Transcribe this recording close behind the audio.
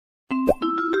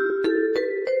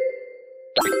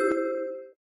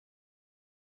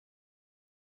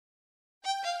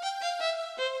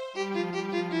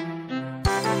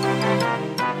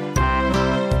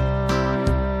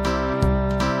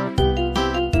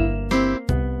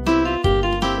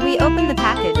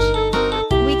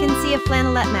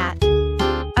flannelette mat,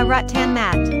 a rattan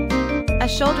mat, a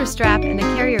shoulder strap and a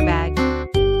carrier bag.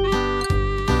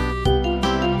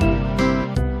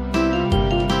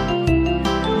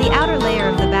 The outer layer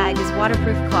of the bag is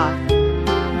waterproof cloth,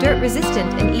 dirt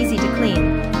resistant and easy to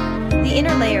clean. The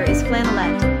inner layer is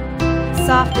flannelette,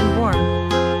 soft and warm.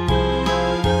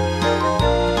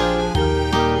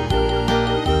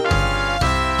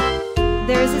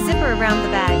 There is a zipper around the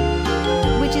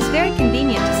bag, which is very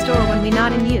convenient to store when we're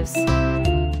not in use.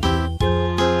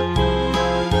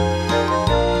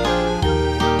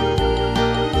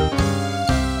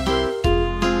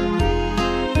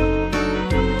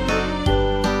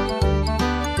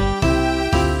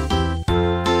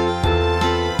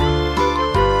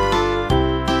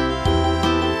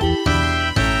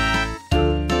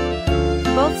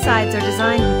 Both sides are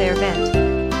designed with air vent.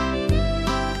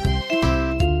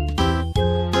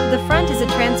 The front is a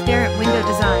transparent window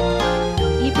design.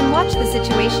 You can watch the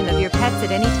situation of your pets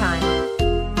at any time.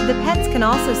 The pets can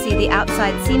also see the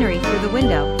outside scenery through the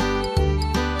window.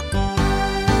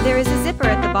 There is a zipper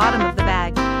at the bottom of the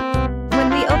bag. When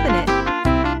we open it,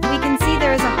 we can see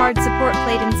there is a hard support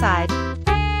plate inside,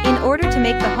 in order to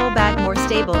make the whole bag more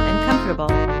stable and comfortable.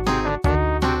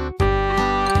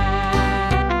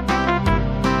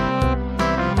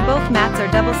 Both mats are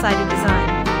double-sided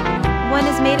design. One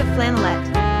is made of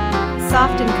flannelette,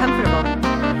 soft and comfortable,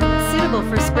 suitable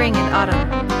for spring and autumn.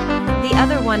 The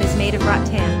other one is made of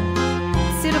rattan,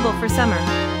 suitable for summer.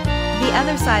 The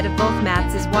other side of both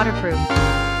mats is waterproof,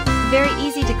 very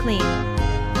easy to clean.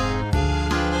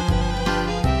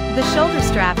 The shoulder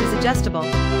strap is adjustable,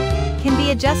 can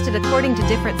be adjusted according to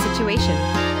different situation.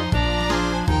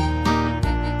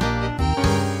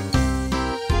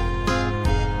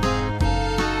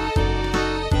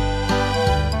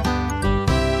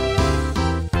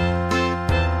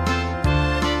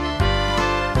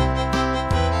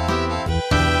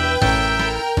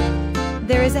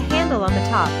 There is a handle on the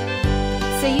top,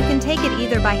 so you can take it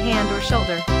either by hand or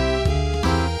shoulder.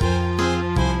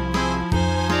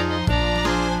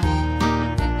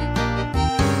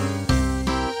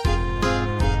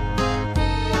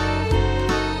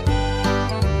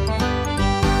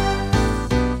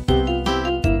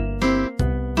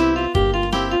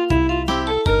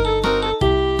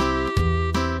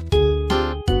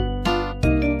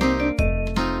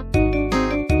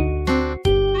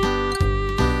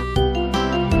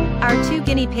 Our two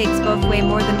guinea pigs both weigh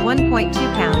more than 1.2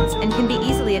 pounds and can be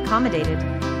easily accommodated.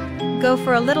 Go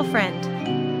for a little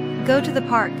friend. Go to the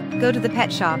park, go to the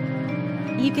pet shop.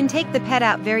 You can take the pet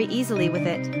out very easily with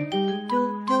it.